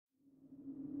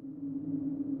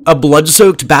A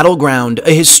blood-soaked battleground,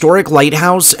 a historic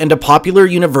lighthouse, and a popular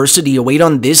university await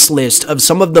on this list of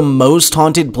some of the most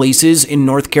haunted places in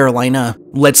North Carolina.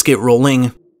 Let's get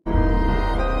rolling.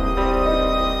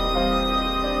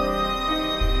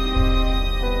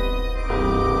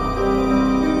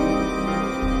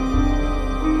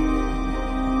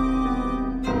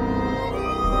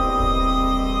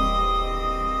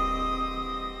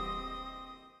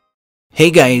 Hey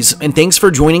guys, and thanks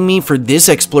for joining me for this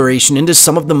exploration into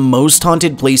some of the most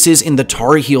haunted places in the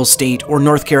Tar Heel State, or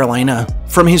North Carolina.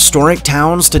 From historic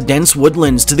towns to dense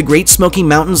woodlands to the Great Smoky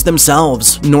Mountains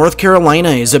themselves, North Carolina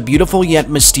is a beautiful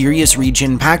yet mysterious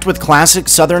region packed with classic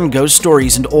southern ghost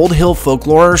stories and old hill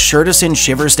folklore sure to send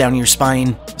shivers down your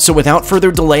spine. So without further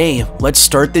delay, let's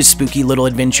start this spooky little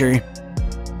adventure.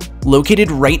 Located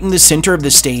right in the center of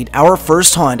the state, our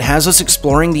first haunt has us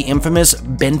exploring the infamous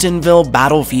Bentonville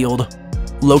Battlefield.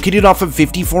 Located off of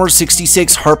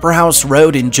 5466 Harper House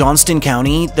Road in Johnston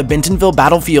County, the Bentonville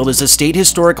Battlefield is a state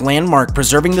historic landmark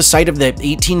preserving the site of the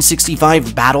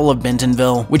 1865 Battle of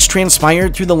Bentonville, which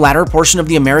transpired through the latter portion of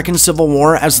the American Civil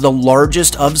War as the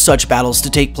largest of such battles to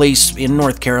take place in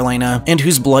North Carolina, and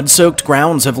whose blood-soaked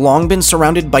grounds have long been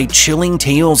surrounded by chilling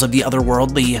tales of the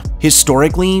otherworldly.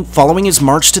 Historically, following his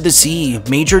march to the sea,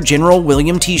 Major General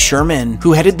William T. Sherman,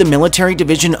 who headed the military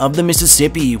division of the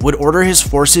Mississippi, would order his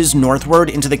forces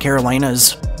northward into the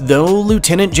Carolinas. Though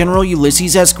Lieutenant General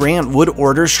Ulysses S. Grant would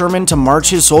order Sherman to march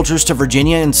his soldiers to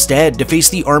Virginia instead to face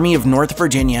the Army of North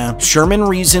Virginia, Sherman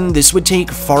reasoned this would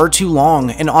take far too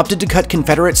long and opted to cut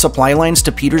Confederate supply lines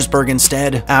to Petersburg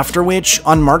instead, after which,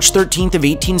 on March 13th of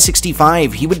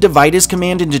 1865, he would divide his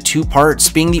command into two parts,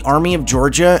 being the Army of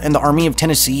Georgia and the Army of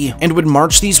Tennessee, and would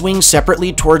march these wings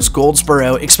separately towards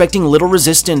Goldsboro, expecting little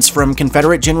resistance from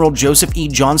Confederate General Joseph E.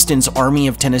 Johnston's Army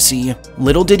of Tennessee.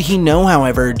 Little did he know,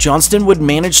 however, Johnston would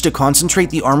manage to concentrate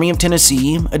the Army of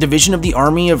Tennessee, a division of the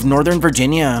Army of Northern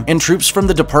Virginia, and troops from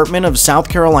the Department of South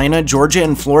Carolina, Georgia,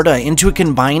 and Florida into a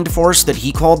combined force that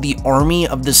he called the Army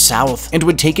of the South, and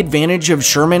would take advantage of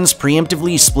Sherman's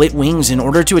preemptively split wings in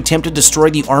order to attempt to destroy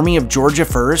the Army of Georgia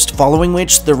first, following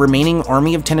which the remaining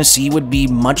Army of Tennessee would be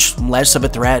much less of a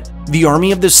threat. The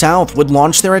Army of the South would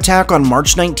launch their attack on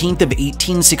March 19th of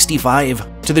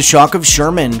 1865. To the shock of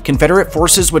Sherman, Confederate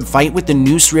forces would fight with the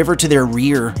Neuse River to their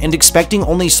rear, and expecting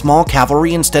only small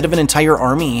cavalry instead of an entire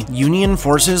army, Union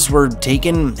forces were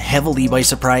taken heavily by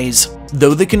surprise.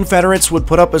 Though the Confederates would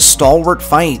put up a stalwart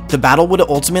fight, the battle would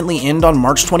ultimately end on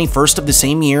March 21st of the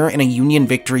same year in a Union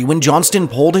victory when Johnston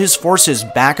pulled his forces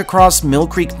back across Mill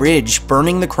Creek Bridge,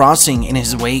 burning the crossing in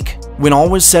his wake. When all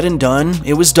was said and done,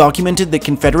 it was documented that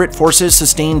Confederate forces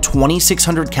sustained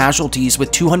 2,600 casualties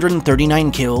with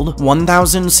 239 killed,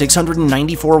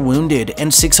 1,694 wounded,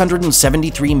 and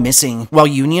 673 missing, while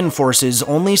Union forces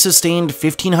only sustained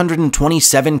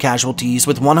 1,527 casualties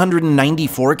with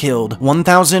 194 killed,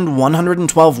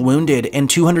 1,112 wounded, and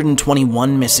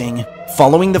 221 missing.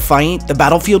 Following the fight, the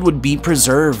battlefield would be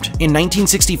preserved. In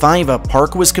 1965, a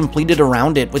park was completed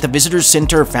around it with a visitor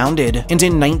center founded, and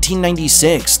in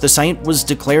 1996, the site was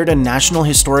declared a National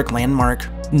Historic Landmark.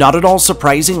 Not at all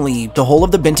surprisingly, the whole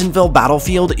of the Bentonville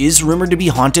battlefield is rumored to be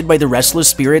haunted by the restless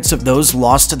spirits of those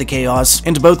lost to the chaos,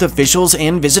 and both officials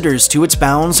and visitors to its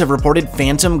bounds have reported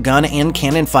phantom gun and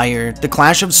cannon fire, the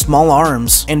clash of small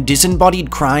arms, and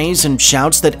disembodied cries and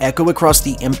shouts that echo across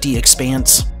the empty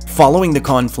expanse. Following the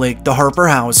conflict, the Harper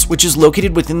House, which is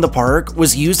located within the park,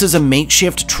 was used as a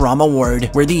makeshift trauma ward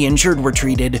where the injured were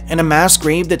treated, and a mass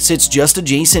grave that sits just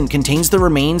adjacent contains the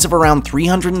remains of around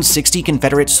 360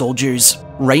 Confederate soldiers.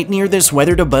 Right near this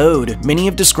weathered abode, many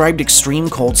have described extreme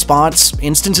cold spots,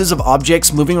 instances of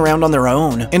objects moving around on their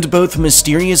own, and both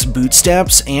mysterious boot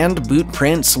steps and boot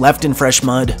prints left in fresh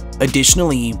mud.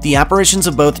 Additionally, the apparitions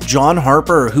of both John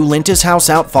Harper, who lent his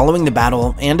house out following the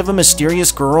battle, and of a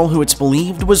mysterious girl who it's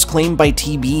believed was claimed by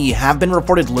TB have been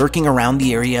reported lurking around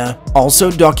the area. Also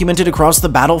documented across the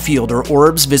battlefield are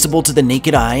orbs visible to the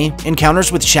naked eye,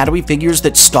 encounters with shadowy figures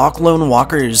that stalk lone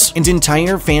walkers, and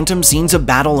entire phantom scenes of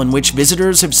battle in which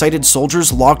visitors have cited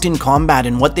soldiers locked in combat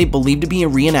in what they believe to be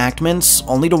reenactments,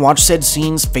 only to watch said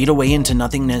scenes fade away into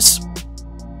nothingness.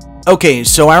 Okay,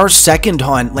 so our second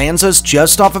haunt lands us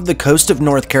just off of the coast of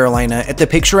North Carolina at the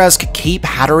picturesque Cape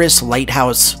Hatteras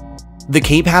Lighthouse. The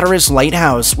Cape Hatteras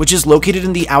Lighthouse, which is located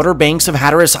in the outer banks of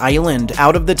Hatteras Island,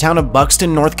 out of the town of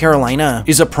Buxton, North Carolina,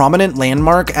 is a prominent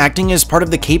landmark acting as part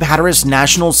of the Cape Hatteras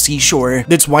National Seashore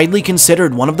that's widely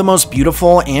considered one of the most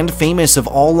beautiful and famous of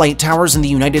all light towers in the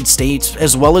United States,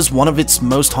 as well as one of its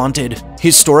most haunted.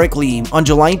 Historically, on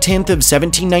July 10th of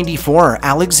 1794,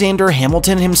 Alexander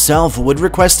Hamilton himself would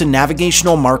request a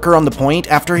navigational marker on the point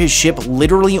after his ship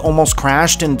literally almost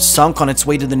crashed and sunk on its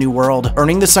way to the New World,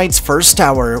 earning the site's first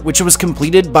tower, which was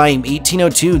completed by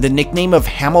 1802, the nickname of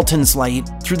Hamilton's Light.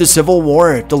 Through the Civil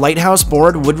War, the Lighthouse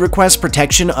Board would request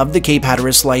protection of the Cape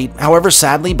Hatteras Light. However,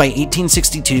 sadly, by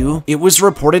 1862, it was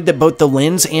reported that both the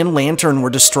lens and lantern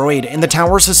were destroyed, and the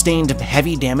tower sustained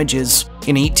heavy damages.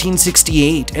 In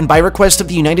 1868, and by request of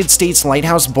the United States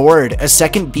Lighthouse Board, a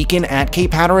second beacon at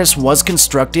Cape Hatteras was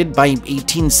constructed by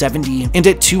 1870, and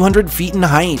at 200 feet in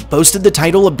height, boasted the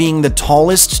title of being the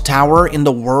tallest tower in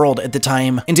the world at the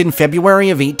time. And in February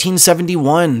of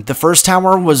 1871, the first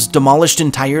tower was demolished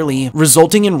entirely,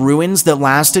 resulting in ruins that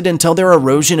lasted until their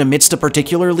erosion amidst a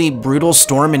particularly brutal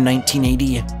storm in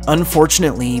 1980.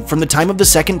 Unfortunately, from the time of the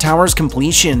second tower's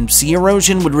completion, sea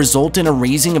erosion would result in a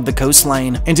raising of the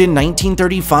coastline, and in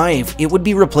 1935, it would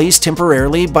be replaced temporarily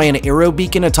by an aero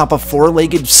beacon atop a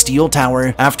four-legged steel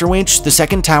tower, after which the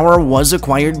second tower was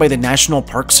acquired by the National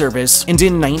Park Service. And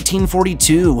in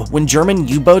 1942, when German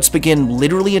U-boats began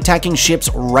literally attacking ships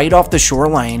right off the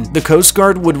shoreline, the Coast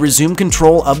Guard would resume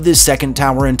control of this second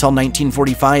tower until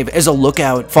 1945 as a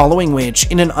lookout, following which,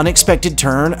 in an unexpected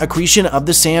turn, accretion of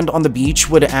the sand on the beach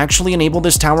would actually enable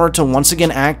this tower to once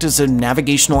again act as a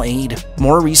navigational aid.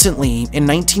 More recently, in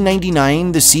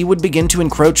 1999, the sea would begin to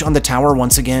encroach on the tower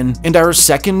once again, and our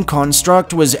second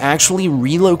construct was actually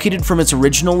relocated from its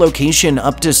original location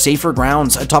up to safer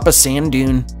grounds atop a sand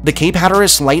dune. The Cape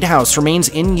Hatteras Lighthouse remains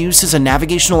in use as a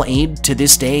navigational aid to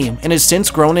this day, and has since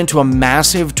grown into a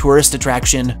massive tourist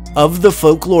attraction. Of the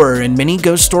folklore and many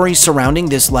ghost stories surrounding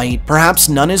this light, perhaps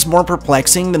none is more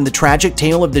perplexing than the tragic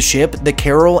tale of the ship, the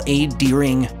Carroll A.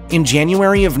 Deering. In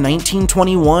January of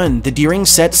 1921, the Deering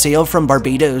set sail from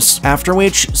Barbados, after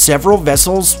which several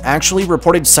vessels actually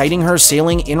reported sighting her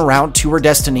sailing en route to her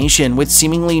destination with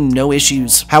seemingly no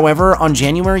issues. However, on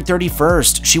January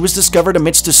 31st, she was discovered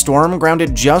amidst a storm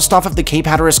grounded just off of the Cape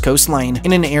Hatteras coastline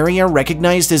in an area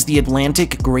recognized as the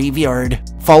Atlantic Graveyard.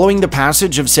 Following the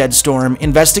passage of said storm,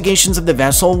 investigations of the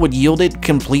vessel would yield it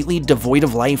completely devoid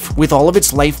of life, with all of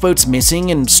its lifeboats missing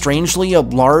and strangely a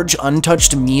large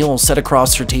untouched meal set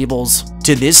across her tables.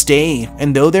 To this day,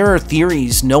 and though there are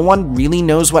theories, no one really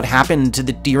knows what happened to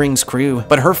the Deering's crew,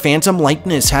 but her phantom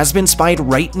likeness has been spied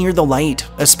right near the light,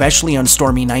 especially on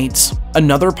stormy nights.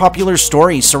 Another popular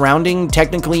story surrounding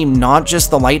technically not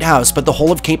just the lighthouse, but the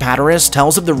whole of Cape Hatteras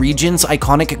tells of the region's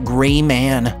iconic Gray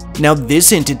Man. Now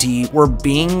this entity, or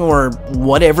being, or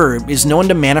whatever, is known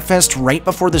to manifest right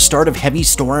before the start of heavy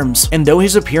storms, and though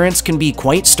his appearance can be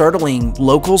quite startling,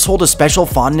 locals hold a special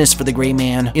fondness for the Gray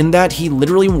Man, in that he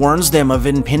literally warns them of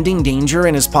impending danger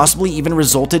and has possibly even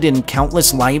resulted in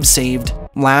countless lives saved.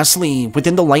 Lastly,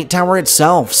 within the light tower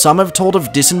itself, some have told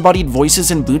of disembodied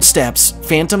voices and bootsteps,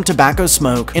 phantom tobacco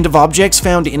smoke, and of objects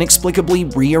found inexplicably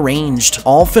rearranged,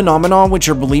 all phenomena which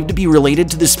are believed to be related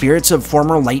to the spirits of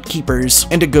former lightkeepers,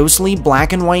 and a ghostly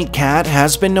black and white cat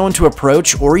has been known to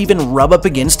approach or even rub up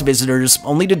against visitors,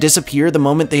 only to disappear the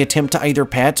moment they attempt to either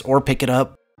pet or pick it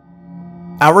up.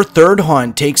 Our third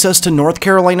haunt takes us to North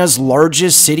Carolina's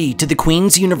largest city, to the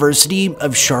Queen's University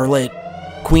of Charlotte.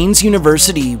 Queen's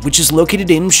University, which is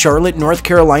located in Charlotte, North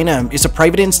Carolina, is a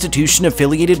private institution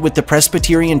affiliated with the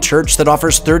Presbyterian Church that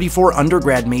offers 34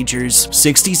 undergrad majors,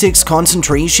 66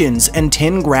 concentrations, and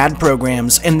 10 grad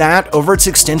programs, and that, over its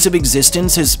extensive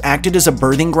existence, has acted as a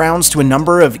birthing grounds to a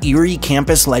number of eerie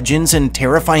campus legends and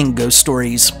terrifying ghost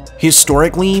stories.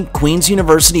 Historically, Queen's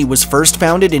University was first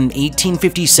founded in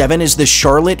 1857 as the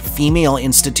Charlotte Female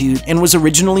Institute and was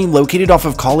originally located off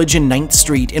of College and 9th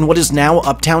Street in what is now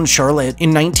Uptown Charlotte.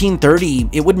 In 1930,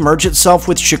 it would merge itself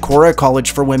with Shakora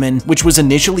College for Women, which was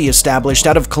initially established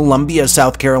out of Columbia,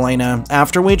 South Carolina,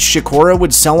 after which Shakora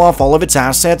would sell off all of its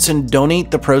assets and donate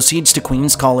the proceeds to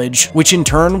Queen's College, which in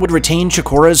turn would retain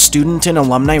Shakora's student and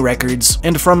alumni records.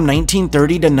 And from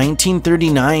 1930 to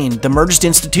 1939, the merged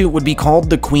institute would be called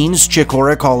the Queen's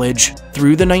Shakora College.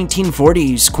 Through the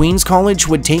 1940s, Queen's College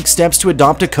would take steps to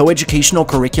adopt a coeducational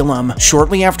curriculum.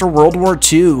 Shortly after World War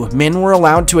II, men were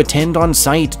allowed to attend on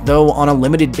site, though on a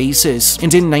limited basis,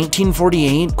 and in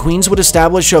 1948, Queen's would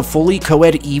establish a fully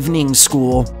co-ed evening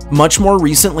school. Much more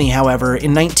recently, however,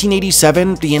 in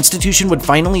 1987, the institution would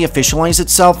finally officialize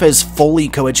itself as fully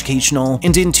coeducational,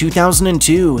 and in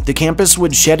 2002, the campus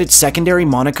would shed its secondary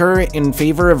moniker in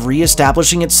favor of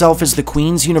re-establishing itself as the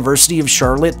Queen's University of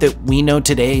Charlotte that we know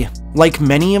today. Like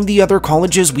many of the other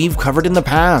colleges we've covered in the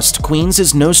past, Queens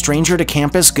is no stranger to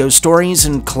campus ghost stories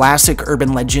and classic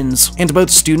urban legends, and both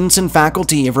students and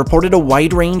faculty have reported a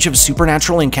wide range of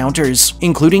supernatural encounters,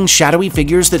 including shadowy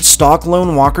figures that stalk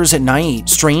lone walkers at night,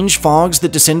 strange fogs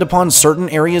that descend upon certain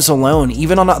areas alone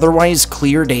even on otherwise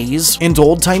clear days, and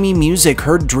old-timey music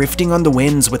heard drifting on the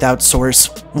winds without source.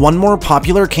 One more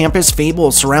popular campus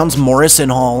fable surrounds Morrison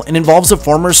Hall and involves a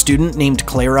former student named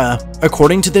Clara.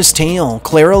 According to this tale,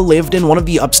 Clara lived in one of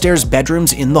the upstairs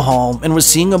bedrooms in the hall and was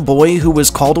seeing a boy who was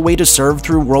called away to serve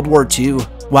through World War II.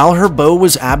 While her beau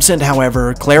was absent,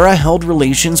 however, Clara held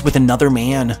relations with another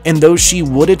man, and though she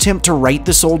would attempt to right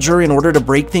the soldier in order to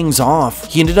break things off,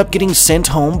 he ended up getting sent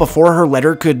home before her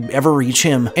letter could ever reach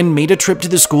him, and made a trip to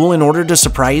the school in order to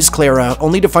surprise Clara,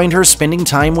 only to find her spending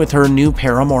time with her new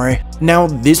paramour. Now,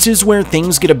 this is where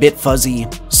things get a bit fuzzy.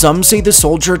 Some say the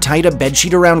soldier tied a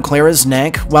bedsheet around Clara's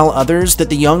neck, while others that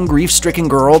the young grief-stricken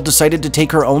girl decided to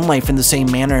take her own life in the same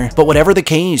manner. But whatever the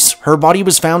case, her body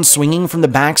was found swinging from the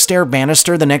back stair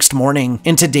banister the next morning,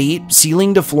 and to date,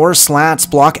 ceiling-to-floor slats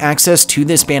block access to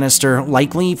this banister,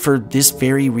 likely for this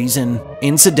very reason.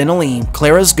 Incidentally,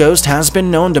 Clara's ghost has been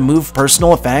known to move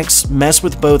personal effects, mess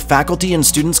with both faculty and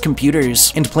students'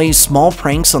 computers, and play small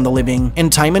pranks on the living,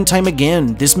 and time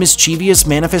again, this mischievous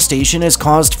manifestation has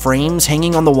caused frames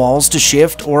hanging on the walls to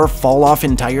shift or fall off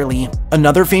entirely.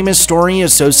 Another famous story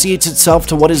associates itself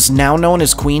to what is now known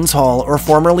as Queen's Hall, or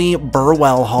formerly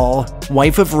Burwell Hall.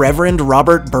 Wife of Reverend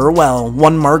Robert Burwell,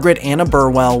 one Margaret Anna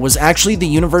Burwell, was actually the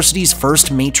university's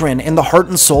first matron and the heart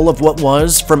and soul of what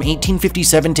was, from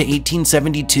 1857 to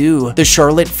 1872, the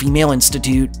Charlotte Female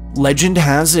Institute. Legend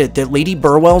has it that Lady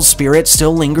Burwell's spirit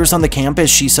still lingers on the campus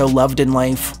she so loved in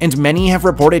life, and many have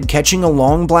reported catching a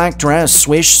long black dress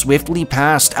swish swiftly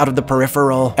past out of the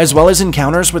peripheral, as well as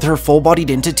encounters with her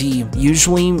full-bodied entity,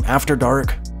 usually after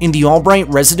dark. In the Albright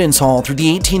Residence Hall through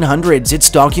the 1800s,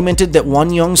 it's documented that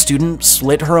one young student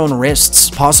slit her own wrists,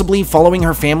 possibly following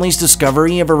her family's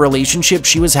discovery of a relationship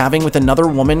she was having with another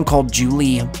woman called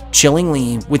Julie.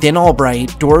 Chillingly, within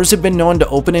Albright, doors have been known to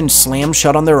open and slam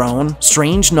shut on their own.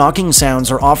 Strange knocking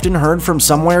sounds are often heard from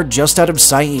somewhere just out of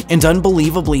sight, and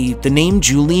unbelievably, the name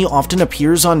Julie often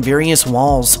appears on various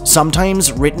walls,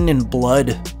 sometimes written in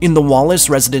blood. In the Wallace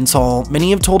Residence Hall,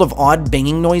 many have told of odd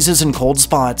banging noises and cold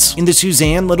spots. In the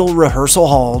Suzanne Little Rehearsal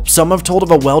Hall, some have told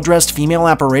of a well-dressed female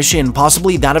apparition,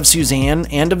 possibly that of Suzanne,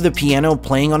 and of the piano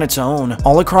playing on its own.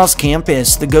 All across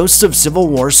campus, the ghosts of Civil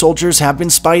War soldiers have been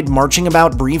spied marching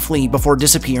about briefly before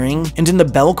disappearing, and in the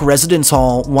Belk Residence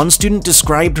Hall, one student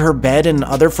described her bed and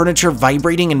other furniture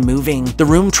vibrating and moving, the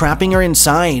room trapping her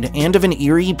inside, and of an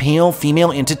eerie, pale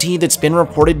female entity that's been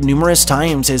reported numerous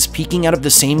times as peeking out of the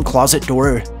same closet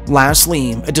door.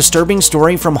 Lastly, a disturbing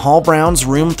story from Hall Brown's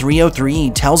room 303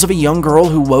 tells of a young girl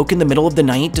who woke in the middle of the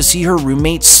night to see her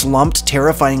roommate slumped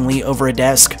terrifyingly over a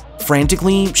desk.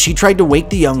 Frantically, she tried to wake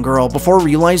the young girl before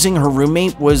realizing her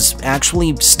roommate was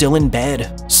actually still in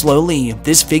bed. Slowly,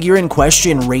 this figure in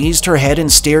question raised her head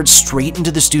and stared straight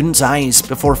into the student's eyes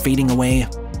before fading away.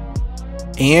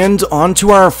 And on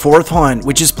to our fourth haunt,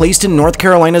 which is placed in North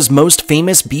Carolina's most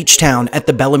famous beach town at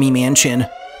the Bellamy Mansion.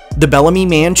 The Bellamy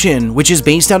Mansion, which is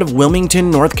based out of Wilmington,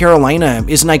 North Carolina,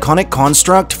 is an iconic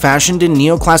construct fashioned in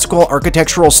neoclassical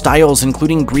architectural styles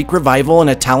including Greek Revival and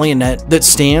Italianate that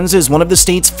stands as one of the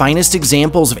state's finest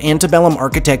examples of antebellum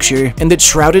architecture, and that's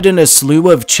shrouded in a slew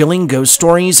of chilling ghost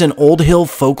stories and old hill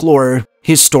folklore.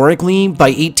 Historically, by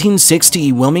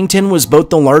 1860, Wilmington was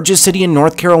both the largest city in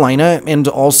North Carolina and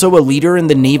also a leader in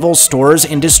the naval stores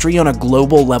industry on a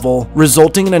global level,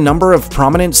 resulting in a number of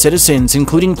prominent citizens,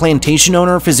 including plantation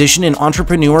owner, physician, and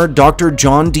entrepreneur Dr.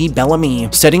 John D. Bellamy,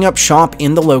 setting up shop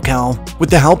in the locale.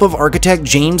 With the help of architect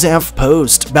James F.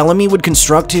 Post, Bellamy would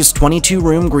construct his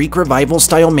 22-room Greek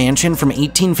Revival-style mansion from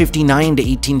 1859 to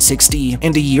 1860,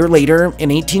 and a year later, in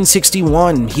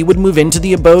 1861, he would move into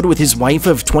the abode with his wife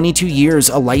of 22 years,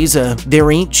 Eliza,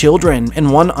 their 8 children,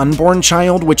 and one unborn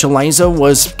child which Eliza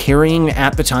was carrying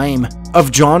at the time.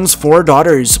 Of John's 4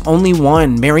 daughters, only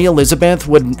one, Mary Elizabeth,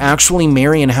 would actually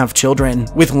marry and have children,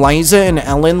 with Liza and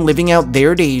Ellen living out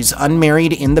their days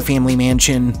unmarried in the family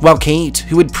mansion, while Kate,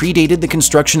 who had predated the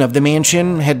construction of the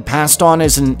mansion, had passed on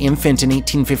as an infant in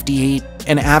 1858.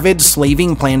 An avid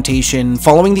slaving plantation.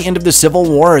 Following the end of the Civil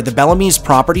War, the Bellamy's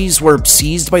properties were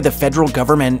seized by the federal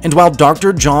government, and while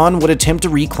Dr. John would attempt to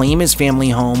reclaim his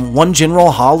family home, one General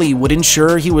Hawley would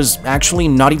ensure he was actually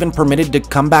not even permitted to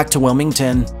come back to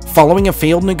Wilmington. Following a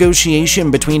failed negotiation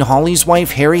between Hawley's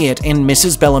wife Harriet and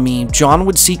Mrs. Bellamy, John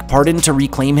would seek pardon to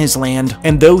reclaim his land,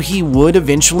 and though he would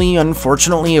eventually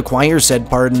unfortunately acquire said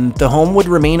pardon, the home would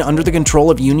remain under the control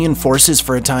of Union forces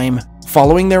for a time.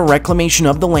 Following their reclamation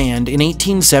of the land, in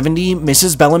 1870,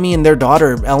 Mrs. Bellamy and their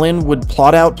daughter, Ellen, would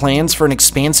plot out plans for an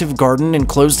expansive garden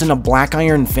enclosed in a black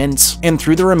iron fence. And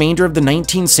through the remainder of the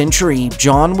 19th century,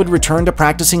 John would return to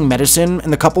practicing medicine,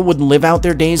 and the couple would live out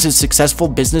their days as successful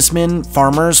businessmen,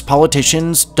 farmers,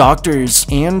 politicians, doctors,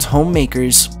 and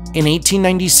homemakers. In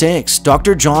 1896,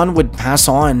 Dr. John would pass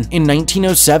on. In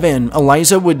 1907,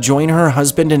 Eliza would join her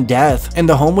husband in death, and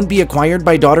the home would be acquired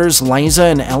by daughters Liza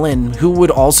and Ellen, who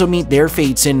would also meet their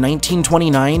fates in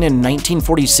 1929 and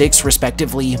 1946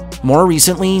 respectively. More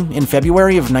recently, in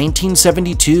February of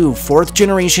 1972,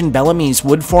 fourth-generation Bellamys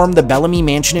would form the Bellamy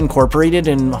Mansion Incorporated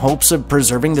in hopes of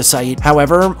preserving the site.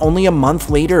 However, only a month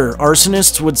later,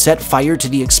 arsonists would set fire to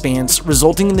the expanse,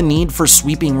 resulting in the need for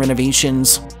sweeping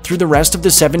renovations. Through the rest of the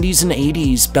 70s and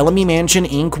 80s, Bellamy Mansion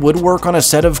Inc. would work on a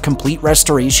set of complete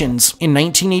restorations. In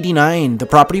 1989, the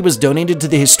property was donated to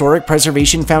the Historic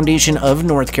Preservation Foundation of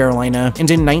North Carolina, and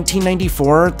in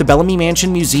 1994, the Bellamy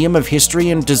Mansion Museum of History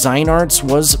and Design Arts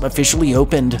was officially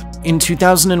opened. In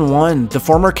 2001, the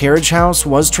former carriage house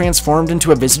was transformed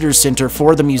into a visitor center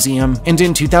for the museum, and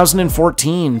in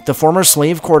 2014, the former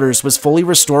slave quarters was fully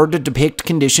restored to depict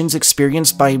conditions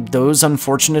experienced by those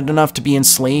unfortunate enough to be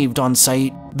enslaved on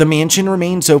site. The mansion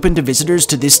remains open to visitors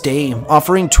to this day,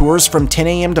 offering tours from 10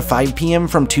 a.m. to 5 p.m.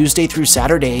 from Tuesday through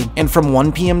Saturday, and from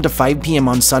 1 p.m. to 5 p.m.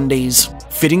 on Sundays.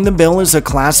 Fitting the bill as a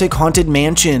classic haunted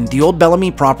mansion, the old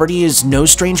Bellamy property is no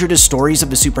stranger to stories of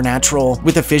the supernatural,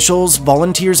 with officials,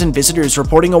 volunteers, and visitors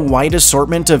reporting a wide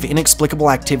assortment of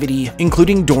inexplicable activity,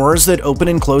 including doors that open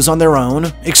and close on their own,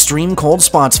 extreme cold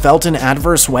spots felt in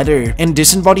adverse weather, and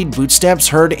disembodied footsteps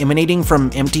heard emanating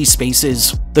from empty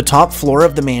spaces. The top floor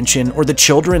of the mansion, or the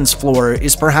children's floor,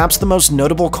 is perhaps the most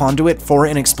notable conduit for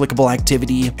inexplicable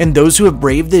activity, and those who have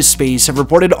braved this space have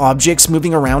reported objects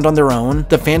moving around on their own,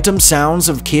 the phantom sounds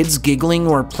of kids giggling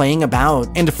or playing about,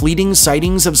 and fleeting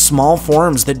sightings of small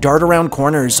forms that dart around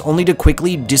corners only to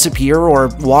quickly disappear or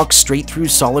walk straight through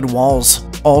solid walls.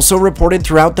 Also reported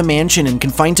throughout the mansion and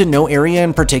confined to no area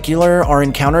in particular are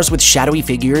encounters with shadowy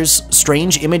figures,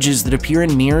 strange images that appear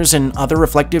in mirrors and other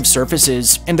reflective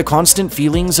surfaces, and the constant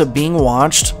feelings of being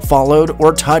watched, followed,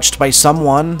 or touched by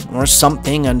someone or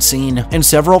something unseen. And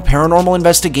several paranormal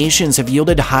investigations have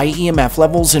yielded high EMF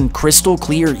levels and crystal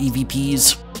clear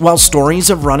EVPs. While stories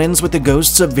of run-ins with the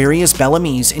ghosts of various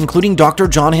Bellamys, including Dr.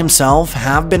 John himself,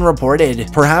 have been reported,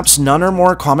 perhaps none are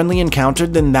more commonly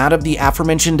encountered than that of the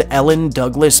aforementioned Ellen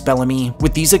Douglas Bellamy,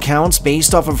 with these accounts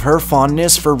based off of her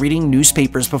fondness for reading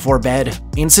newspapers before bed.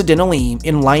 Incidentally,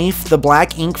 in life, the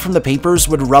black ink from the papers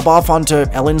would rub off onto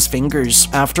Ellen's fingers,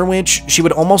 after which she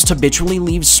would almost habitually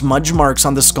leave smudge marks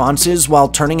on the sconces while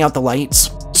turning out the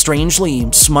lights.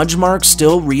 Strangely, smudge marks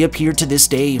still reappear to this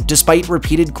day, despite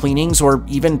repeated cleanings or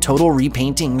even total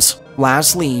repaintings.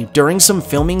 Lastly, during some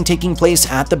filming taking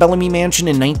place at the Bellamy Mansion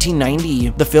in 1990,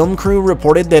 the film crew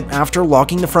reported that after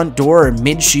locking the front door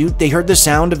mid-shoot, they heard the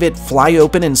sound of it fly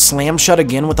open and slam shut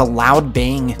again with a loud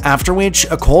bang, after which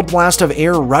a cold blast of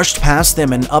air rushed past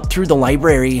them and up through the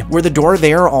library, where the door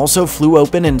there also flew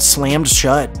open and slammed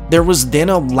shut. There was then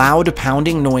a loud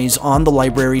pounding noise on the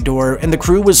library door, and the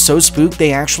crew was so spooked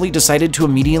they actually decided to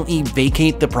immediately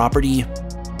vacate the property.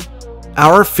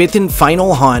 Our fifth and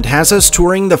final haunt has us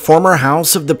touring the former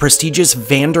house of the prestigious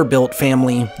Vanderbilt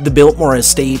family, the Biltmore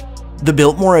Estate. The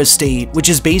Biltmore Estate, which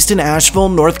is based in Asheville,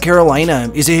 North Carolina,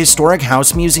 is a historic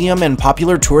house museum and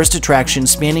popular tourist attraction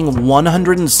spanning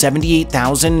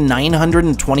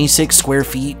 178,926 square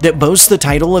feet that boasts the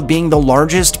title of being the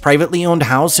largest privately owned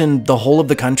house in the whole of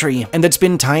the country, and that's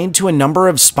been tied to a number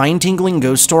of spine-tingling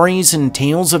ghost stories and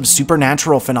tales of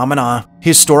supernatural phenomena.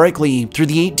 Historically, through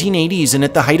the 1880s and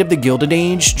at the height of the Gilded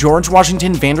Age, George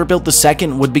Washington Vanderbilt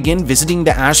II would begin visiting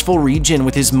the Asheville region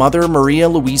with his mother Maria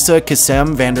Louisa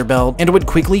Casem Vanderbilt, and would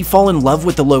quickly fall in love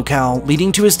with the locale,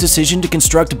 leading to his decision to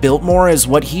construct Biltmore as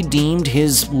what he deemed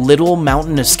his little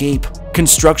mountain escape.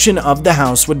 Construction of the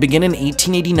house would begin in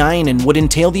 1889 and would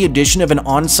entail the addition of an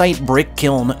on-site brick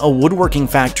kiln, a woodworking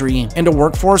factory, and a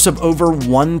workforce of over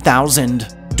 1,000.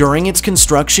 During its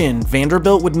construction,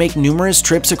 Vanderbilt would make numerous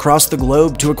trips across the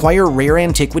globe to acquire rare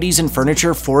antiquities and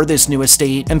furniture for this new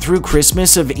estate, and through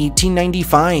Christmas of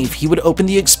 1895, he would open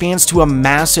the expanse to a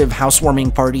massive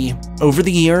housewarming party. Over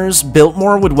the years,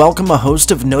 Biltmore would welcome a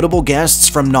host of notable guests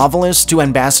from novelists to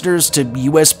ambassadors to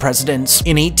U.S. presidents.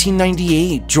 In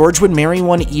 1898, George would marry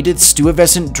one Edith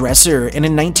Stuyvesant Dresser, and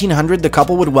in 1900, the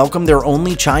couple would welcome their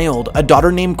only child, a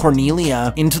daughter named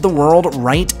Cornelia, into the world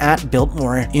right at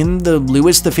Biltmore, in the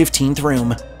Lewis Louis XV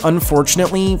room.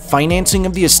 Unfortunately, financing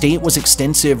of the estate was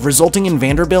extensive, resulting in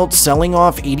Vanderbilt selling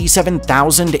off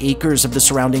 87,000 acres of the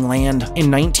surrounding land. In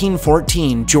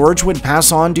 1914, George would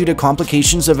pass on due to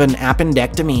complications of an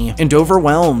appendectomy, and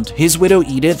overwhelmed, his widow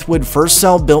Edith would first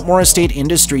sell Biltmore Estate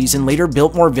Industries and later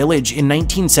Biltmore Village in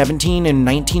 1917 and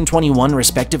 1921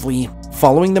 respectively.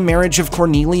 Following the marriage of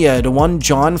Cornelia to one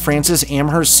John Francis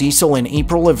Amherst Cecil in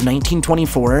April of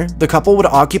 1924, the couple would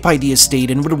occupy the estate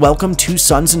and would welcome two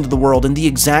sons into the world in the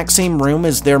exact same room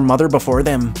as their mother before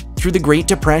them. Through the Great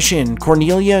Depression,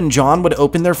 Cornelia and John would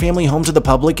open their family home to the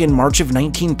public in March of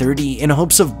 1930 in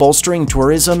hopes of bolstering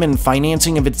tourism and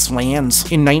financing of its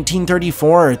lands. In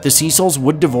 1934, the Cecils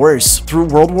would divorce. Through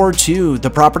World War II, the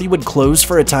property would close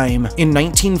for a time. In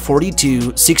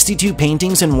 1942, 62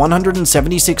 paintings and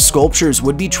 176 sculptures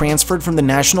would be transferred from the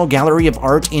National Gallery of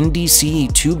Art in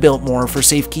DC to Biltmore for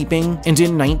safekeeping, and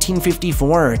in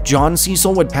 1954, John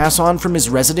Cecil would pass on from his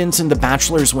residence in the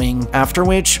bachelor's wing, after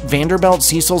which Vanderbilt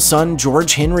Cecil's son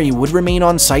George Henry would remain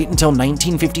on site until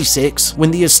 1956,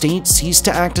 when the estate ceased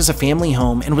to act as a family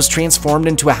home and was transformed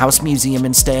into a house museum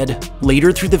instead.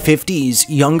 Later through the 50s,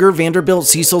 younger Vanderbilt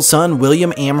Cecil's son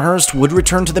William Amherst would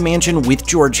return to the mansion with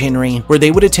George Henry, where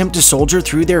they would attempt to soldier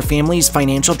through their family's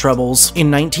financial troubles.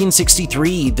 In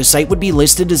 1963, the site would be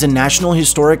listed as a National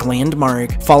Historic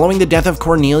Landmark. Following the death of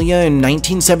Cornelia in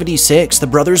 1976, the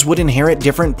brothers would inherit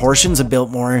different portions of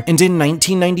Biltmore, and in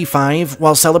 1995,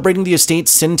 while celebrating the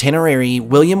estate's centenary,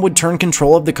 William would turn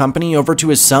control of the company over to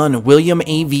his son, William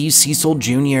A.V. Cecil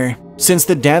Jr. Since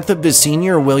the death of the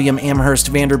senior William Amherst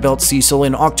Vanderbilt Cecil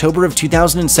in October of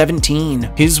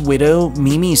 2017, his widow,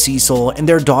 Mimi Cecil, and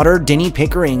their daughter, Denny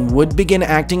Pickering, would begin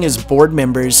acting as board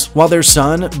members, while their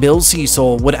son, Bill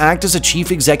Cecil, would act as a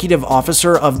chief executive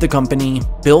officer of the company.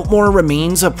 Biltmore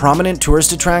remains a prominent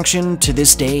tourist attraction to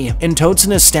this day, and totes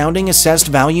an astounding assessed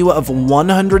value of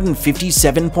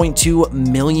 $157.2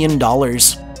 million.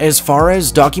 As far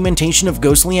as documentation of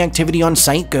ghostly activity on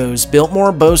site goes,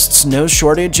 Biltmore boasts no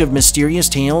shortage of mysterious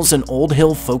tales and old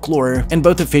hill folklore, and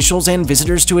both officials and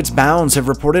visitors to its bounds have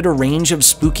reported a range of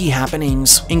spooky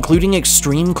happenings, including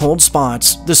extreme cold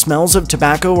spots, the smells of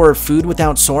tobacco or food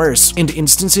without source, and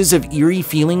instances of eerie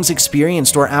feelings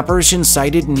experienced or apparitions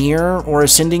sighted near or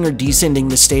ascending or descending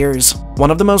the stairs.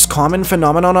 One of the most common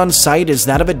phenomenon on site is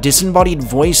that of a disembodied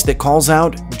voice that calls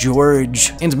out,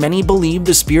 "George," and many believe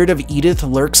the spirit of Edith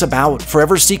lurks about,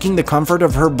 forever seeking the comfort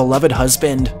of her beloved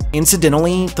husband.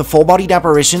 Incidentally, the full-bodied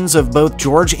apparitions of both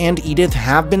George and Edith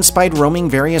have been spied roaming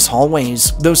various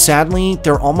hallways, though sadly,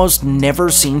 they're almost never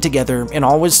seen together and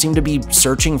always seem to be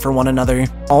searching for one another.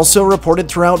 Also reported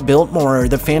throughout Biltmore,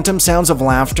 the phantom sounds of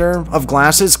laughter, of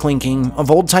glasses clinking,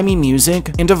 of old-timey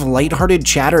music, and of light-hearted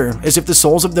chatter, as if the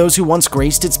souls of those who once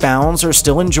graced its bounds are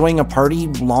still enjoying a party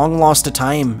long lost to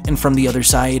time and from the other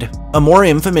side. A more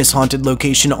infamous haunted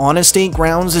location on estate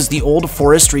grounds is the old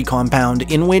forestry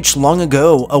compound, in which long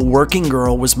ago a working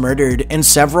girl was murdered and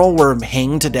several were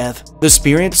hanged to death. The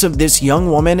spirits of this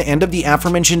young woman and of the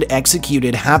aforementioned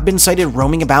executed have been sighted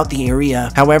roaming about the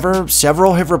area. However,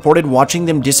 several have reported watching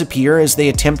them disappear as they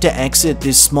attempt to exit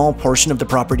this small portion of the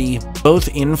property. Both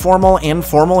informal and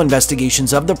formal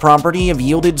investigations of the property have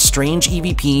yielded strange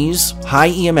EVPs, high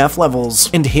EMF levels,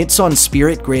 and hits on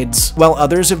spirit grids, while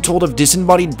others have told of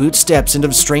disembodied footsteps and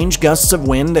of strange gusts of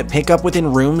wind that pick up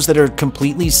within rooms that are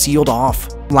completely sealed off.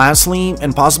 Lastly,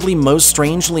 and possibly most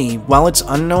strangely, while it's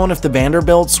unknown if the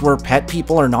Vanderbilts were pet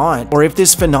people or not, or if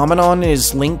this phenomenon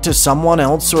is linked to someone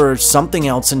else or something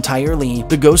else entirely,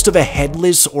 the ghost of a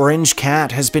headless orange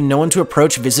cat has been known to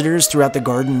approach visitors throughout the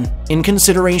garden. In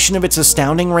consideration of its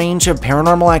astounding range of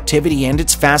paranormal activity and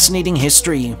its fascinating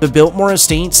history, the Biltmore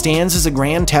Estate stands as a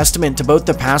grand testament to both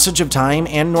the passage of time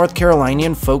and North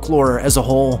Carolinian folklore as a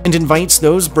whole, and invites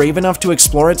those brave enough to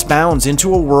explore its bounds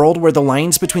into a world where the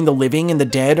lines between the living and the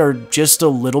dead are just a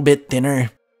little bit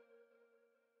thinner.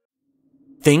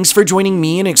 Thanks for joining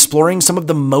me in exploring some of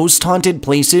the most haunted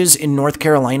places in North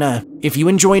Carolina. If you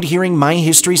enjoyed hearing my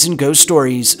histories and ghost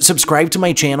stories, subscribe to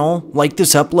my channel, like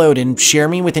this upload, and share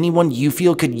me with anyone you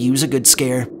feel could use a good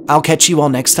scare. I'll catch you all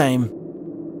next time.